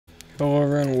Hello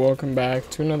everyone, welcome back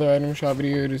to another item shop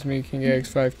video. It is me, King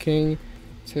X5 King.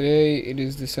 Today it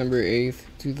is December 8th,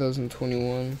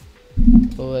 2021.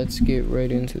 So let's get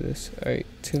right into this. Alright,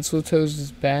 Tinsel Toes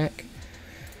is back.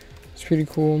 It's pretty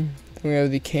cool. Then we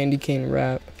have the candy cane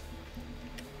wrap.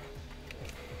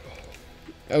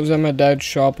 I was at my dad's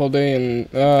shop all day and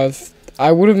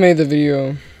I would have made the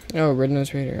video. Oh, Red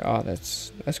Nose right here. Oh,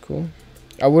 that's cool.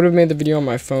 I would have made the video on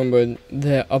my phone, but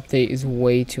the update is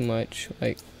way too much.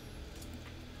 Like,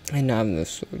 I not have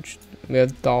this switch. We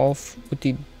have Dolph with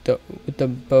the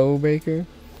bow breaker.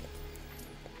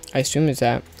 I assume it's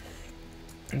that,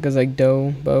 because like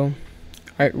bow.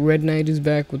 Alright, Red Knight is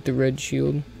back with the red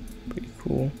shield. Pretty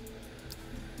cool.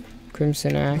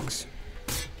 Crimson Axe.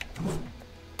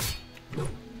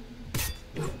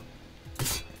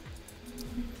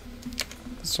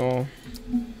 That's all.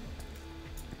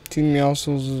 Toon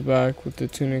Meowscles is back with the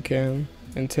tuna can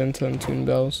and 10-ton toon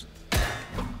bells.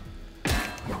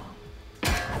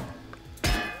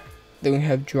 Then we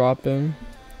have Drop In.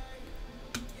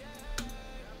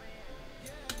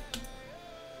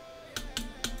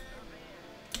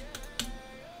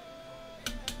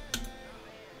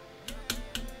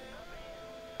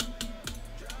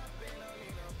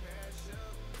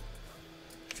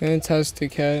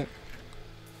 Fantastic Hat.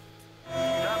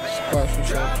 Squash and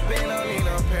Shot.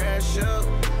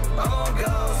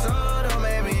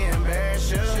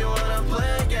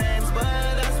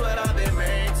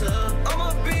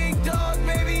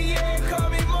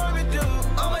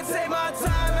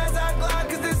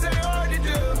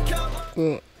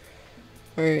 Cool.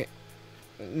 Alright.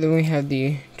 Then we have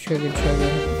the Chugga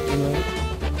emote.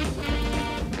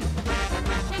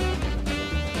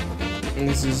 And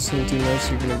this is something else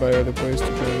you can buy other places to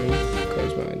put in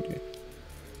cars behind you.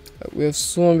 We have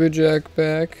Slumberjack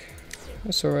back.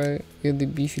 That's alright. We have the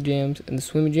Beefy Jams and the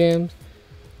Swimmy Jams.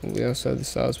 And we also have the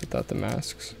styles without the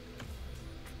masks.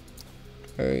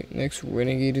 Alright, next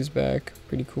Renegade is back.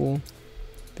 Pretty cool.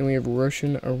 Then we have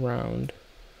Russian Around.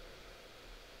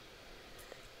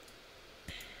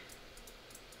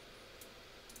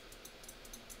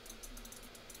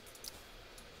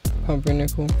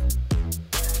 Pumpernickel.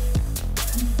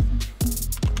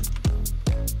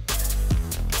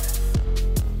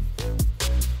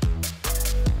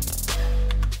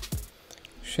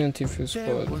 Shanty for Squad.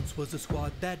 There once was a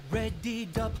squad that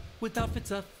readied up with outfits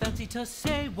of fancy to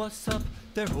say what's up.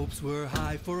 Their hopes were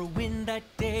high for a win that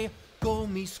day. Go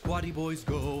me squatty boys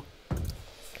go.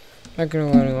 Not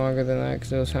gonna go any longer than that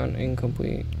because it'll sound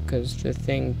incomplete because the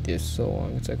thing is so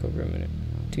long. It's like over a minute.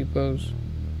 T-pose.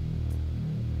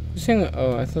 This thing,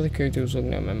 oh, I thought the character was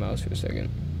looking at my mouse for a second.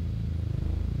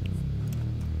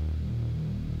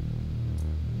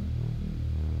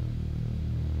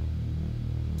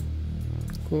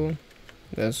 Cool.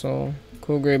 That's all.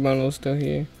 Cool Gray bundle still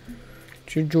here.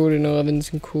 Your Jordan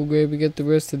 11s in Cool Gray. We get the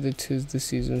rest of the Tis the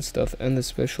Season stuff and the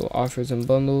special offers and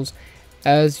bundles.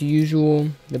 As usual,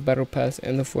 the Battle Pass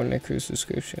and the Fortnite Cruise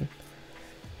subscription.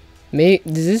 Does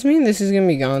this mean this is going to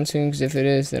be gone soon? Because if it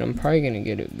is, then I'm probably going to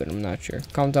get it, but I'm not sure.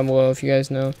 Comment down below if you guys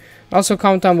know. Also,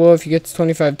 comment down below if you get the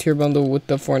 25 tier bundle with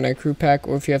the Fortnite Crew Pack,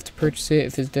 or if you have to purchase it,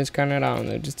 if it's discounted, I don't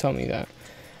know. Just tell me that.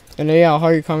 And yeah, I'll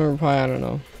heart your comment reply, I don't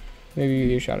know. Maybe you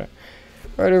get a shout out.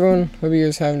 Alright everyone, hope you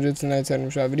guys have enjoyed tonight's item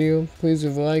shop video. Please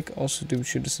leave a like, also do be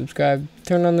sure to subscribe.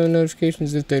 Turn on the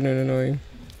notifications if they don't annoy you.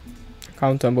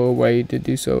 Comment down below why you did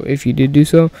do so, if you did do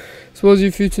so, as well as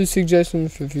your future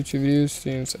suggestions for future videos,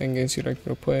 streams, and games you'd like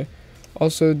me to play.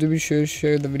 Also, do be sure to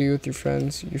share the video with your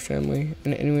friends, your family,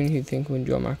 and anyone who you think will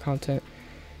enjoy my content.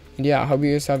 And yeah, I hope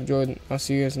you guys have enjoyed. I'll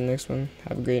see you guys in the next one.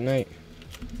 Have a great night.